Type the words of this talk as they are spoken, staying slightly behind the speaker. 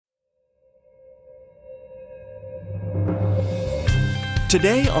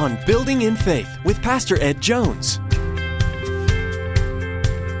Today on Building in Faith with Pastor Ed Jones.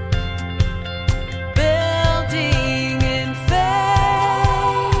 Building in Faith.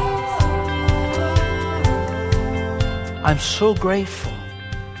 I'm so grateful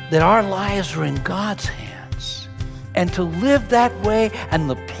that our lives are in God's hands, and to live that way and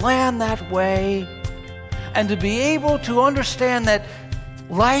to plan that way, and to be able to understand that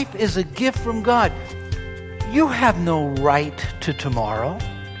life is a gift from God. You have no right to tomorrow.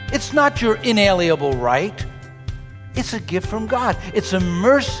 It's not your inalienable right. It's a gift from God. It's a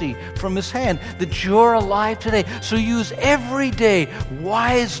mercy from His hand that you're alive today. So use every day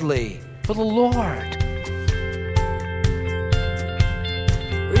wisely for the Lord.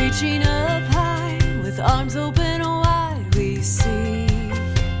 Reaching up high with arms open wide, we see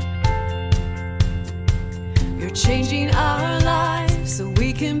You're changing our lives so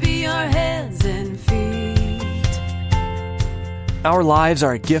we can be our hands and feet. Our lives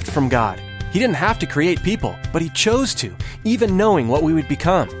are a gift from God. He didn't have to create people, but He chose to, even knowing what we would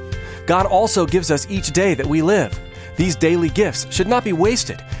become. God also gives us each day that we live. These daily gifts should not be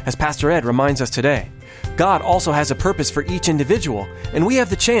wasted, as Pastor Ed reminds us today. God also has a purpose for each individual, and we have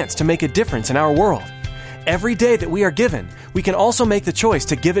the chance to make a difference in our world. Every day that we are given, we can also make the choice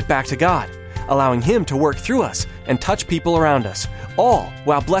to give it back to God, allowing Him to work through us and touch people around us, all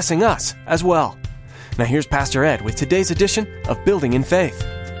while blessing us as well. Now here's Pastor Ed with today's edition of Building in Faith.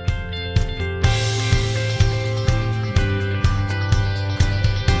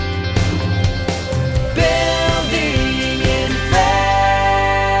 Building in Faith.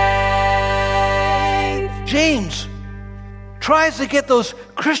 James tries to get those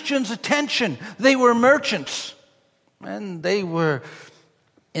Christians' attention. They were merchants, and they were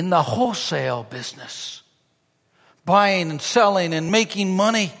in the wholesale business, buying and selling and making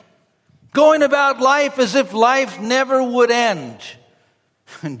money, going about life as if life never would end.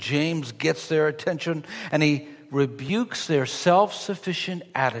 And James gets their attention, and he rebukes their self-sufficient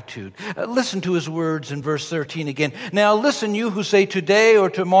attitude. Listen to his words in verse 13 again. Now listen, you who say today or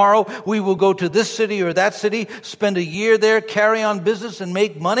tomorrow we will go to this city or that city, spend a year there, carry on business and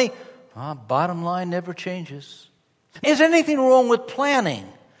make money. Bottom line never changes. Is anything wrong with planning?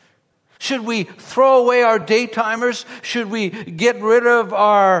 Should we throw away our daytimers? Should we get rid of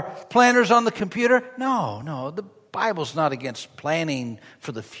our planners on the computer? No. The Bible's not against planning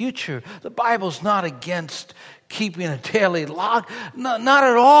for the future. The Bible's not against keeping a daily log. No, not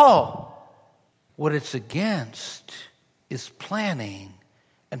at all. What it's against is planning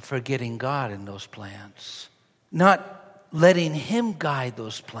and forgetting God in those plans. Not letting Him guide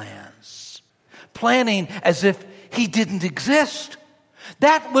those plans. Planning as if He didn't exist.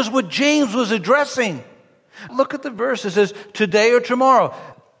 That was what James was addressing. Look at the verse. It says, today or tomorrow.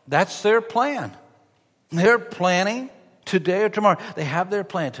 That's their plan. They're planning today or tomorrow. They have their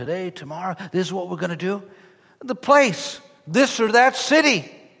plan. Today, tomorrow, this is what we're going to do. The place, this or that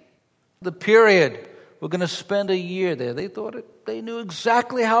city. The period, we're going to spend a year there. They knew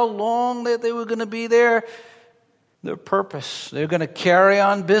exactly how long that they were going to be there. Their purpose, they're going to carry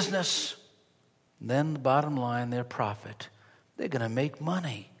on business. Then the bottom line, their profit. They're going to make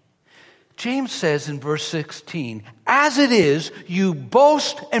money. James says in verse 16, as it is, you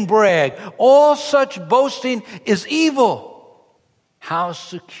boast and brag. All such boasting is evil. How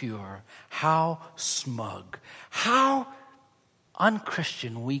secure, how smug, how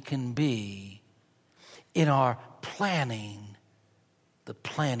unchristian we can be in our planning, the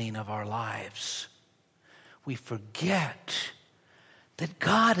planning of our lives. We forget that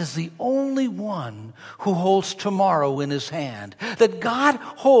God is the only one who holds tomorrow in His hand. That God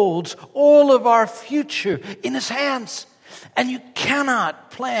holds all of our future in His hands. And you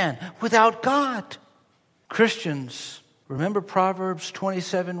cannot plan without God. Christians, remember Proverbs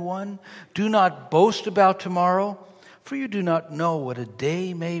 27:1? Do not boast about tomorrow, for you do not know what a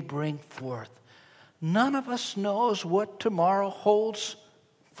day may bring forth. None of us knows what tomorrow holds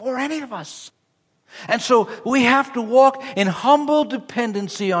for any of us. And so we have to walk in humble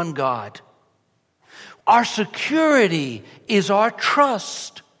dependency on God. Our security is our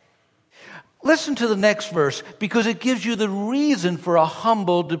trust. Listen to the next verse, because it gives you the reason for a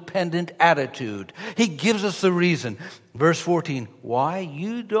humble, dependent attitude. He gives us the reason. Verse 14, why?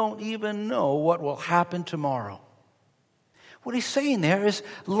 You don't even know what will happen tomorrow. What he's saying there is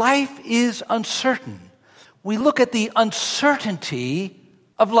life is uncertain. We look at the uncertainty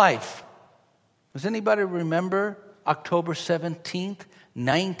of life. Does anybody remember October 17th,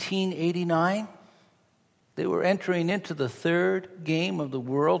 1989? They were entering into the third game of the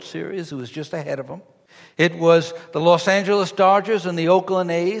World Series. It was just ahead of them. It was the Los Angeles Dodgers and the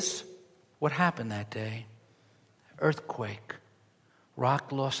Oakland A's. What happened that day? Earthquake.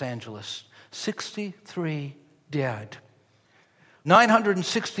 rocked Los Angeles. 63 dead.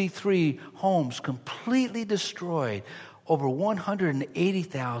 963 homes completely destroyed. Over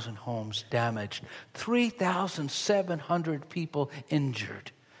 180,000 homes damaged. 3,700 people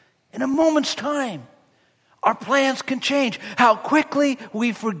injured. In a moment's time, our plans can change. How quickly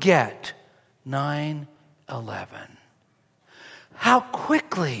we forget 9/11. How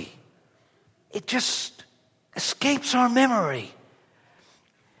quickly it just escapes our memory.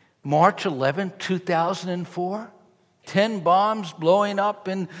 March 11, 2004, 10 bombs blowing up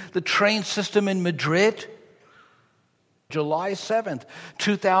in the train system in Madrid. July 7th,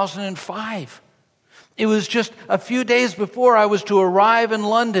 2005. It was just a few days before I was to arrive in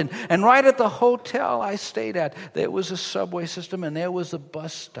London, and right at the hotel I stayed at, there was a subway system and there was a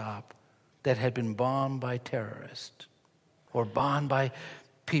bus stop that had been bombed by terrorists or bombed by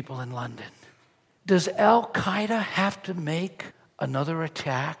people in London. Does Al-Qaeda have to make another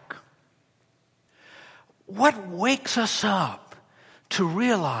attack? What wakes us up to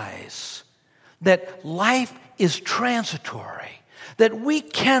realize that life is transitory, that we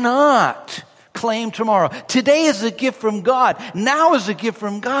cannot claim tomorrow? Today is a gift from God. Now is a gift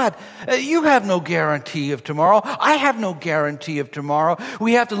from God. You have no guarantee of tomorrow. I have no guarantee of tomorrow.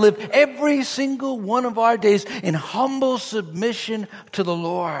 We have to live every single one of our days in humble submission to the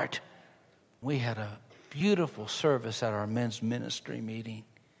Lord. We had a beautiful service at our men's ministry meeting.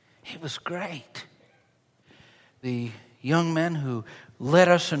 It was great. The young men who led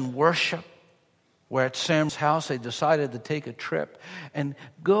us in worship were at Sam's house. They decided to take a trip and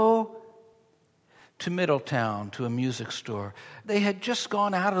go to Middletown to a music store. They had just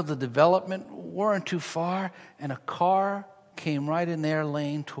gone out of the development, weren't too far, and a car came right in their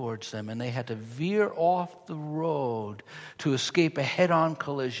lane towards them, and they had to veer off the road to escape a head-on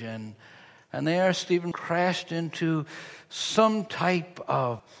collision. And there Stephen crashed into some type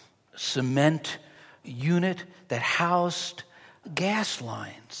of cement unit that housed gas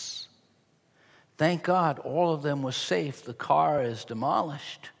lines. Thank God all of them was safe. The car is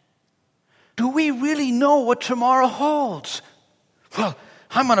demolished. Do we really know what tomorrow holds? Well,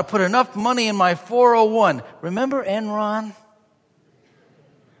 I'm going to put enough money in my 401. Remember Enron?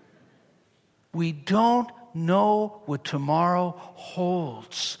 We don't know what tomorrow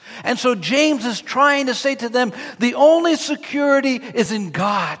holds. And so James is trying to say to them, the only security is in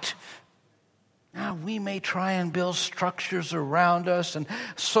God. Now, we may try and build structures around us and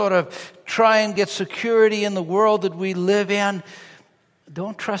sort of try and get security in the world that we live in.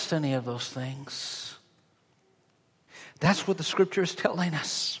 Don't trust any of those things. That's what the Scripture is telling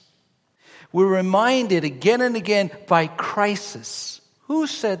us. We're reminded again and again by crisis. Who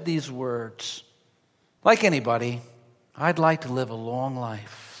said these words? Like anybody, I'd like to live a long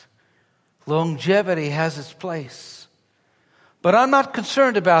life. Longevity has its place. But I'm not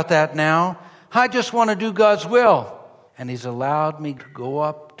concerned about that now. I just want to do God's will. And He's allowed me to go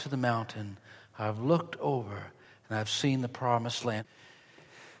up to the mountain. I've looked over and I've seen the promised land.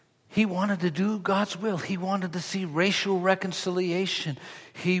 He wanted to do God's will. He wanted to see racial reconciliation.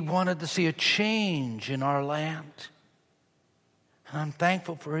 He wanted to see a change in our land. And I'm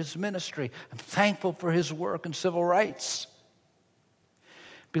thankful for His ministry. I'm thankful for His work in civil rights.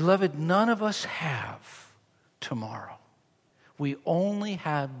 Beloved, none of us have tomorrow. We only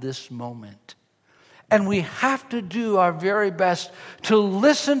have this moment. And we have to do our very best to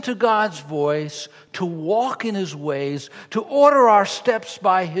listen to God's voice, to walk in His ways, to order our steps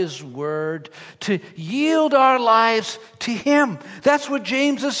by His word, to yield our lives to Him. That's what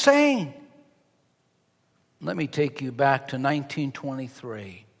James is saying. Let me take you back to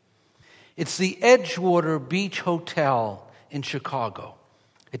 1923. It's the Edgewater Beach Hotel in Chicago.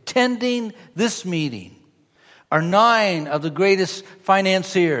 Attending this meeting are 9 of the greatest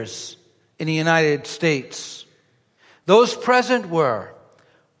financiers in the United States. Those present were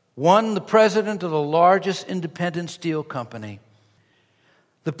 1, the president of the largest independent steel company,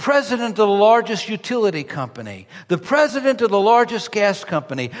 the president of the largest utility company, the president of the largest gas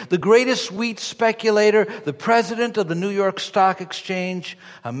company, the greatest wheat speculator, the president of the New York Stock Exchange,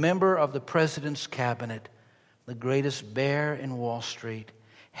 a member of the president's cabinet, the greatest bear in Wall Street,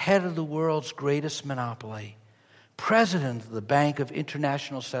 head of the world's greatest monopoly, president of the Bank of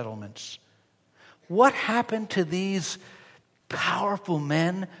International Settlements. What happened to these powerful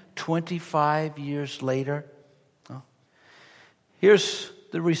men 25 years later? Well, here's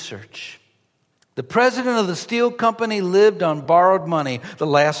the research. The president of the steel company lived on borrowed money the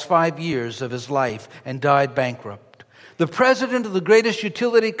last 5 years of his life and died bankrupt. The president of the greatest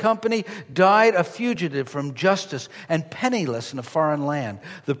utility company died a fugitive from justice and penniless in a foreign land.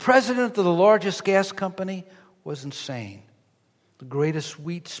 The president of the largest gas company was insane. the greatest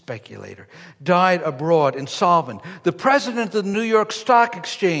wheat speculator, died abroad insolvent. The president of the New York Stock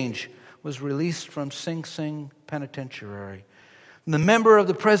Exchange was released from Sing Sing Penitentiary. The member of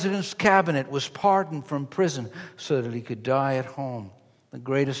the president's cabinet was pardoned from prison so that he could die at home. The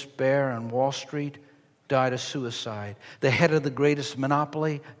greatest bear on Wall Street died of suicide. The head of the greatest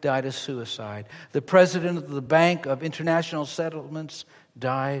monopoly died of suicide. The president of the Bank of International Settlements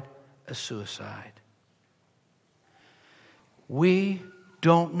died of suicide. We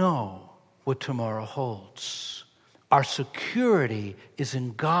don't know what tomorrow holds. Our security is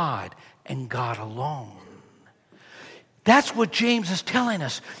in God and God alone. That's what James is telling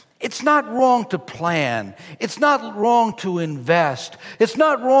us. It's not wrong to plan. It's not wrong to invest. It's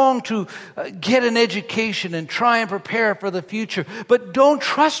not wrong to get an education and try and prepare for the future. But don't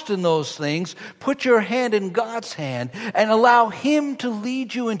trust in those things. Put your hand in God's hand and allow Him to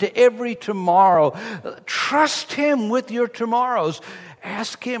lead you into every tomorrow. Trust Him with your tomorrows.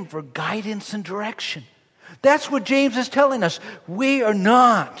 Ask Him for guidance and direction. That's what James is telling us. We are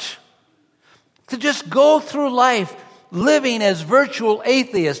not to just go through life living as virtual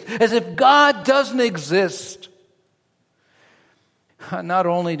atheists, as if God doesn't exist. Not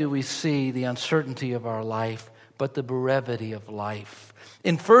only do we see the uncertainty of our life, but the brevity of life.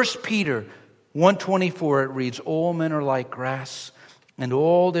 In 1 Peter 1:24 it reads, "All men are like grass, and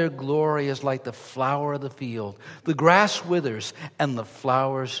all their glory is like the flower of the field. The grass withers, and the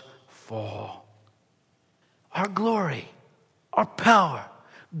flowers fall." Our glory, our power,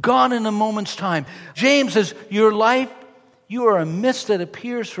 gone in a moment's time. James says, your life, you are a mist that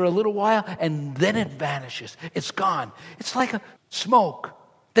appears for a little while and then it vanishes. It's gone. It's like a smoke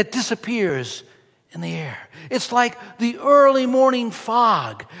that disappears in the air. It's like the early morning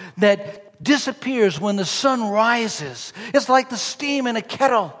fog that disappears when the sun rises. It's like the steam in a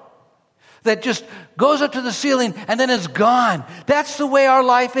kettle that just goes up to the ceiling and then it's gone. That's the way our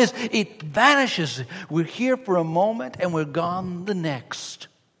life is. It vanishes. We're here for a moment and we're gone the next.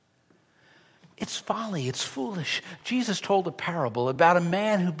 It's folly. It's foolish. Jesus told a parable about a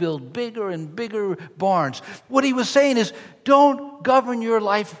man who built bigger and bigger barns. What he was saying is, don't govern your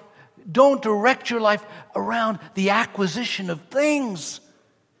life, don't direct your life around the acquisition of things.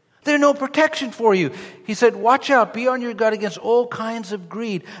 There's no protection for you. He said, watch out, be on your guard against all kinds of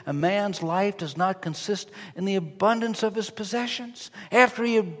greed. A man's life does not consist in the abundance of his possessions. After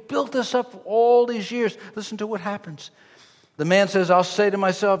he had built this up all these years, listen to what happens. The man says, I'll say to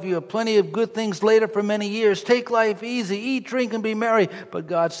myself, you have plenty of good things later for many years. Take life easy, eat, drink, and be merry. But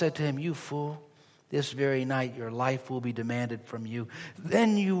God said to him, you fool, this very night your life will be demanded from you.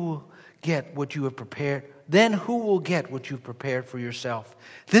 Then you will get what you have prepared. Then who will get what you've prepared for yourself?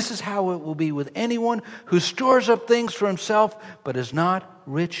 This is how it will be with anyone who stores up things for himself, but is not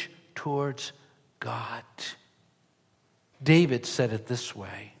rich towards God. David said it this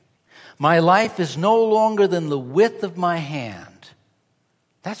way. My life is no longer than the width of my hand.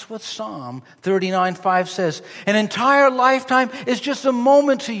 That's what Psalm 39:5 says. An entire lifetime is just a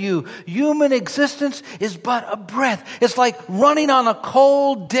moment to you. Human existence is but a breath. It's like running on a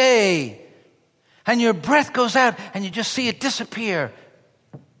cold day. And your breath goes out and you just see it disappear.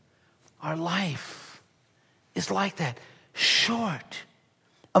 Our life is like that. Short.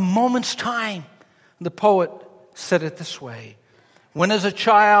 A moment's time. The poet said it this way. When as a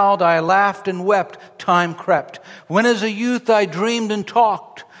child I laughed and wept, time crept. When as a youth I dreamed and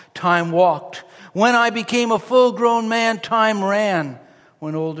talked, time walked. When I became a full-grown man, time ran.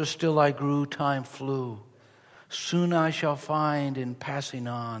 When older still I grew, time flew. Soon I shall find in passing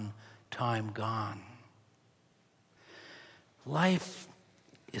on, time gone. Life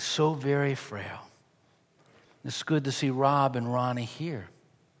is so very frail. It's good to see Rob and Ronnie here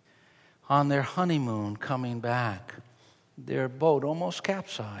on their honeymoon coming back. Their boat almost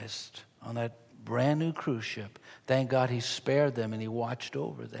capsized on that brand new cruise ship. Thank God He spared them and He watched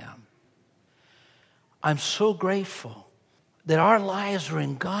over them. I'm so grateful that our lives are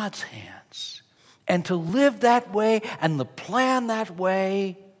in God's hands. And to live that way and to plan that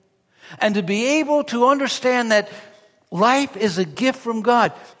way and to be able to understand that life is a gift from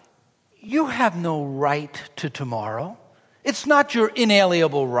God. You have no right to tomorrow. It's not your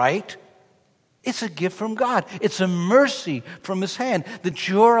inalienable right. It's a gift from God. It's a mercy from His hand that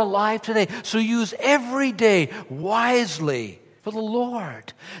you're alive today. So use every day wisely for the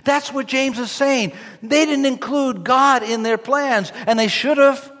Lord. That's what James is saying. They didn't include God in their plans, and they should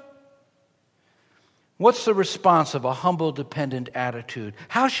have. What's the response of a humble, dependent attitude?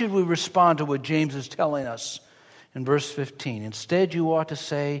 How should we respond to what James is telling us in verse 15? Instead, you ought to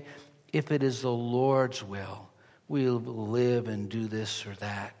say, if it is the Lord's will, we'll live and do this or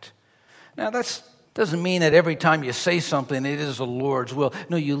that. Now, that's Doesn't mean that every time you say something, it is the Lord's will.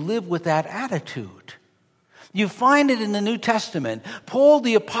 No, you live with that attitude. You find it in the New Testament. Paul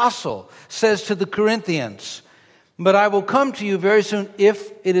the Apostle says to the Corinthians, "But I will come to you very soon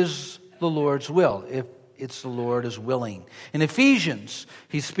if it is the Lord's will," if it's the Lord is willing. In Ephesians,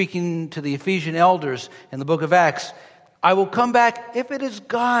 he's speaking to the Ephesian elders in the book of Acts, "I will come back if it is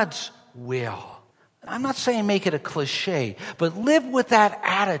God's will." I'm not saying make it a cliche, but live with that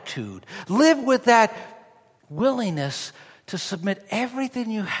attitude. Live with that willingness to submit everything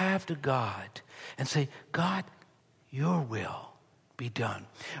you have to God and say, "God, your will be done."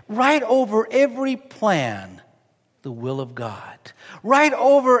 Write over every plan, the will of God. Write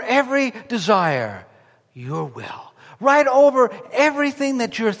over every desire, your will. Write over everything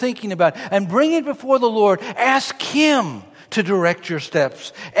that you're thinking about and bring it before the Lord. Ask Him to direct your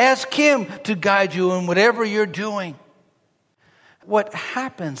steps. Ask Him to guide you in whatever you're doing. What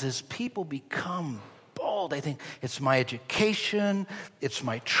happens is people become bold. They think, it's my education, it's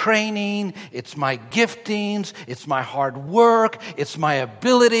my training, it's my giftings, it's my hard work, it's my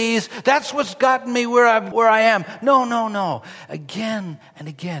abilities. That's what's gotten me where I am. No. Again and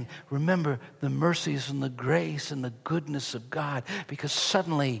again, remember the mercies and the grace and the goodness of God, because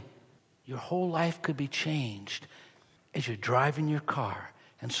suddenly your whole life could be changed as you're driving your car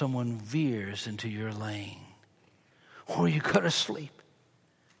and someone veers into your lane. Or you go to sleep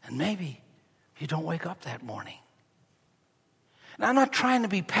and maybe you don't wake up that morning. Now, I'm not trying to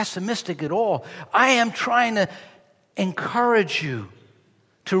be pessimistic at all. I am trying to encourage you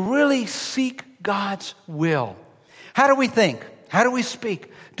to really seek God's will. How do we think? How do we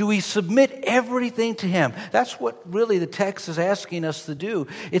speak? Do we submit everything to Him? That's what really the text is asking us to do.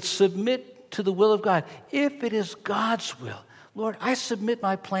 It's submit to the will of God. If it is God's will, Lord, I submit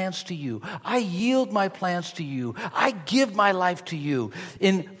my plans to you. I yield my plans to you. I give my life to you.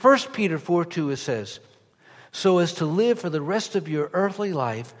 In 1 Peter 4:2 it says, "So as to live for the rest of your earthly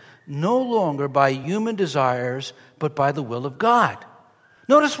life, no longer by human desires, but by the will of God."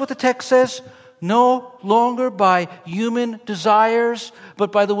 Notice what the text says. No longer by human desires,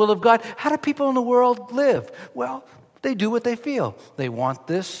 but by the will of God. How do people in the world live? Well, they do what they feel. They want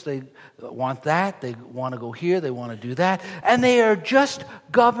this, they want that, they want to go here, they want to do that. And they are just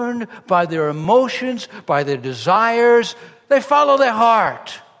governed by their emotions, by their desires. They follow their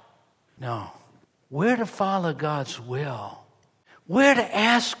heart. No. We're to follow God's will. We're to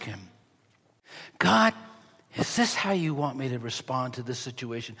ask Him, "God, is this how you want me to respond to this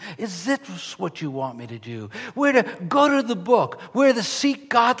situation? Is this what you want me to do?" We're to go to the book. We're to seek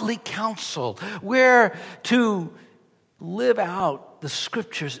godly counsel. We're to live out the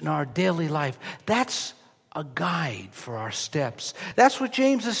scriptures in our daily life. That's a guide for our steps. That's what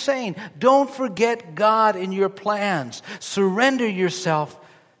James is saying. Don't forget God in your plans. Surrender yourself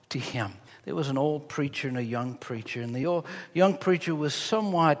to Him. There was an old preacher and a young preacher, and the old young preacher was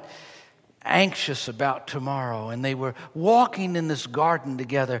somewhat anxious about tomorrow, and they were walking in this garden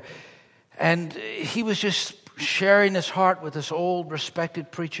together, and he was just sharing his heart with this old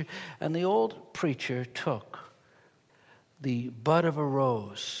respected preacher, and the old preacher took the bud of a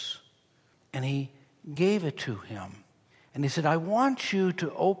rose and he gave it to him, and he said, "I want you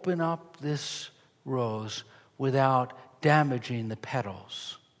to open up this rose without damaging the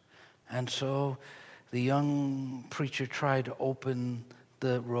petals." And so the young preacher tried to open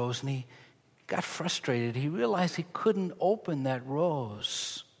the rose, and he got frustrated. He realized he couldn't open that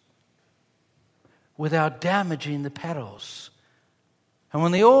rose without damaging the petals. And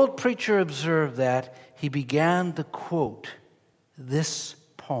when the old preacher observed that, he began to quote this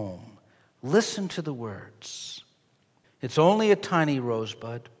poem. Listen to the words. "It's only a tiny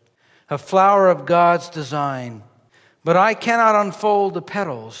rosebud, a flower of God's design, but I cannot unfold the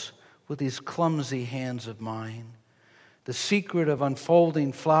petals with these clumsy hands of mine. The secret of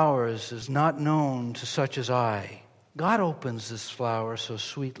unfolding flowers is not known to such as I. God opens this flower so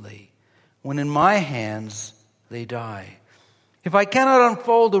sweetly, when in my hands they die. If I cannot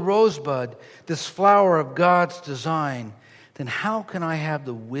unfold the rosebud, this flower of God's design, then how can I have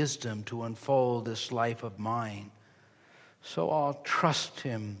the wisdom to unfold this life of mine? So I'll trust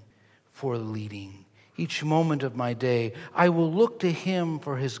Him for leading. Each moment of my day, I will look to Him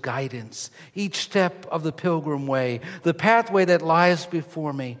for His guidance. Each step of the pilgrim way, the pathway that lies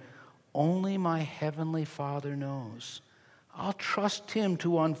before me, only my Heavenly Father knows. I'll trust Him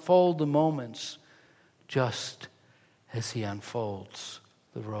to unfold the moments just as He unfolds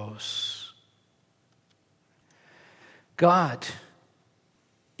the rose." God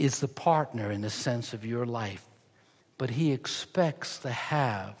is the partner in the sense of your life, but He expects to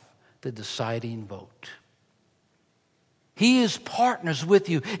have the deciding vote. He is partners with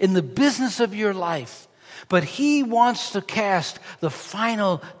you in the business of your life. But He wants to cast the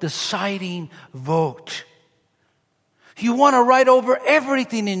final deciding vote. You want to write over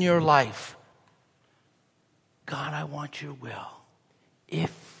everything in your life. God, I want your will.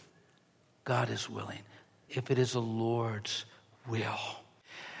 If God is willing, if it is the Lord's will.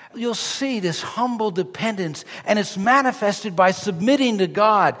 You'll see this humble dependence, and it's manifested by submitting to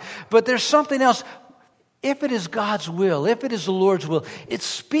God. But there's something else. If it is God's will, if it is the Lord's will, it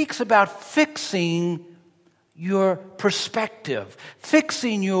speaks about fixing your perspective,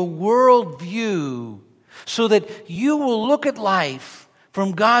 fixing your worldview, so that you will look at life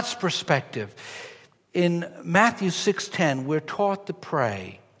from God's perspective. In Matthew 6:10, we're taught to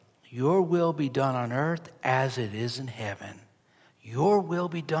pray, your will be done on earth as it is in heaven. Your will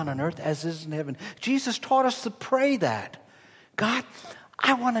be done on earth as it is in heaven. Jesus taught us to pray that. God,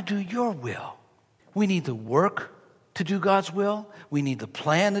 I want to do your will. We need to work to do God's will. We need to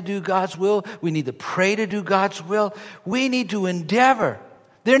plan to do God's will. We need to pray to do God's will. We need to endeavor.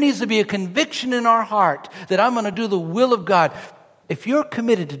 There needs to be a conviction in our heart that I'm going to do the will of God. If you're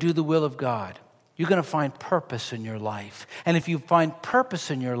committed to do the will of God, you're going to find purpose in your life. And if you find purpose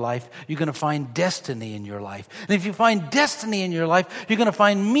in your life, you're going to find destiny in your life. And if you find destiny in your life, you're going to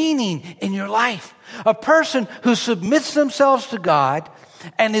find meaning in your life. A person who submits themselves to God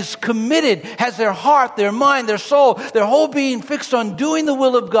and is committed, has their heart, their mind, their soul, their whole being fixed on doing the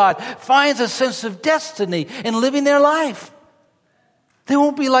will of God, finds a sense of destiny in living their life. They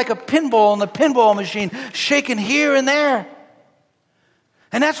won't be like a pinball in the pinball machine, shaking here and there.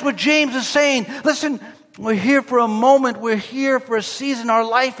 And that's what James is saying. Listen, we're here for a moment. We're here for a season. Our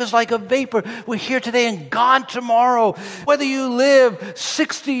life is like a vapor. We're here today and gone tomorrow. Whether you live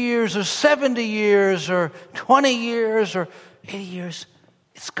 60 years or 70 years or 20 years or 80 years,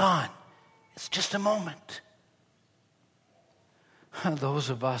 it's gone. It's just a moment. Those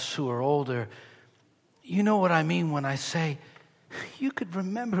of us who are older, you know what I mean when I say, you could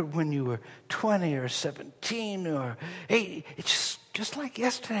remember when you were 20 or 17 or 8. It's just like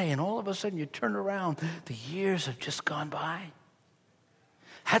yesterday, and all of a sudden you turn around, the years have just gone by.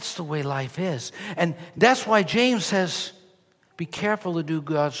 That's the way life is. And that's why James says, be careful to do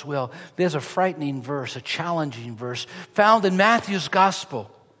God's will. There's a frightening verse, a challenging verse, found in Matthew's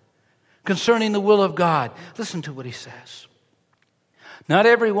gospel concerning the will of God. Listen to what he says. Not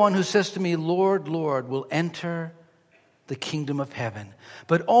everyone who says to me, Lord, Lord, will enter the kingdom of heaven,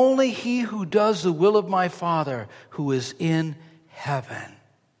 but only he who does the will of my Father who is in heaven.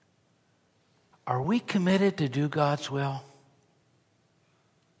 Are we committed to do God's will?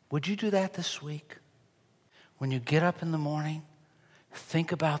 Would you do that this week? When you get up in the morning,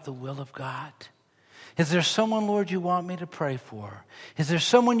 think about the will of God. Is there someone, Lord, you want me to pray for? Is there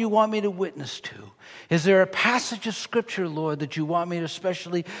someone you want me to witness to? Is there a passage of Scripture, Lord, that you want me to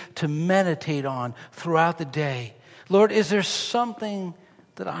especially to meditate on throughout the day? Lord, is there something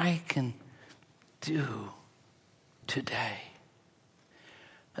that I can do today?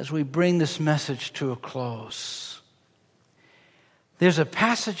 As we bring this message to a close, there's a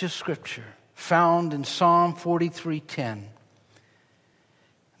passage of Scripture found in Psalm 43:10.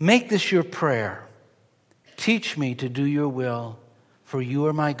 Make this your prayer. Teach me to do your will, for you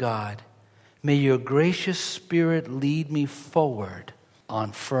are my God. May your gracious Spirit lead me forward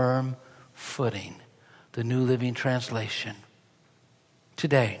on firm footing. The New Living Translation.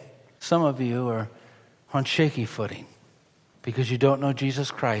 Today, some of you are on shaky footing because you don't know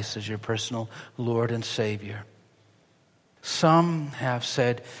Jesus Christ as your personal Lord and Savior. Some have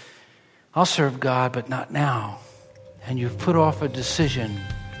said, I'll serve God, but not now. And you've put off a decision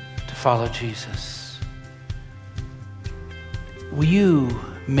to follow Jesus. Will you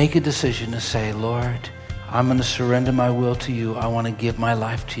make a decision to say, Lord, I'm going to surrender my will to you. I want to give my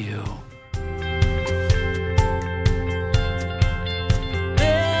life to you.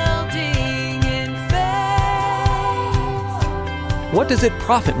 What does it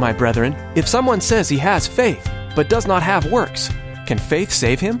profit, my brethren, if someone says he has faith, but does not have works? Can faith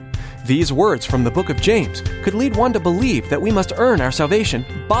save him? These words from the book of James could lead one to believe that we must earn our salvation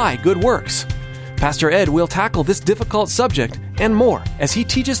by good works. Pastor Ed will tackle this difficult subject and more as he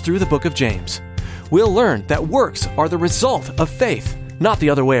teaches through the book of James. We'll learn that works are the result of faith, not the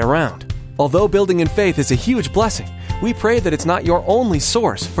other way around. Although building in faith is a huge blessing, we pray that it's not your only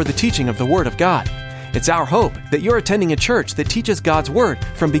source for the teaching of the Word of God. It's our hope that you're attending a church that teaches God's Word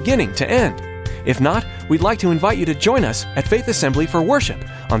from beginning to end. If not, we'd like to invite you to join us at Faith Assembly for worship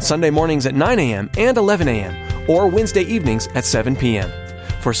on Sunday mornings at 9 a.m. and 11 a.m. or Wednesday evenings at 7 p.m.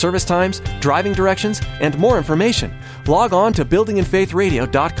 For service times, driving directions, and more information, log on to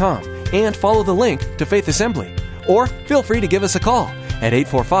buildinginfaithradio.com and follow the link to Faith Assembly. Or feel free to give us a call at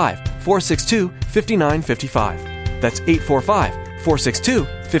 845-462-5955. That's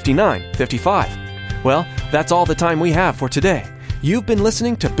 845-462-5955. Well, that's all the time we have for today. You've been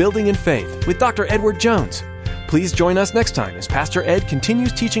listening to Building in Faith with Dr. Edward Jones. Please join us next time as Pastor Ed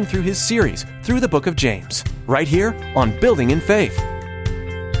continues teaching through his series through the book of James, right here on Building in Faith.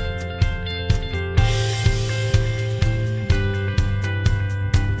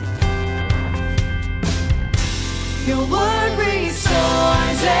 Your word restores.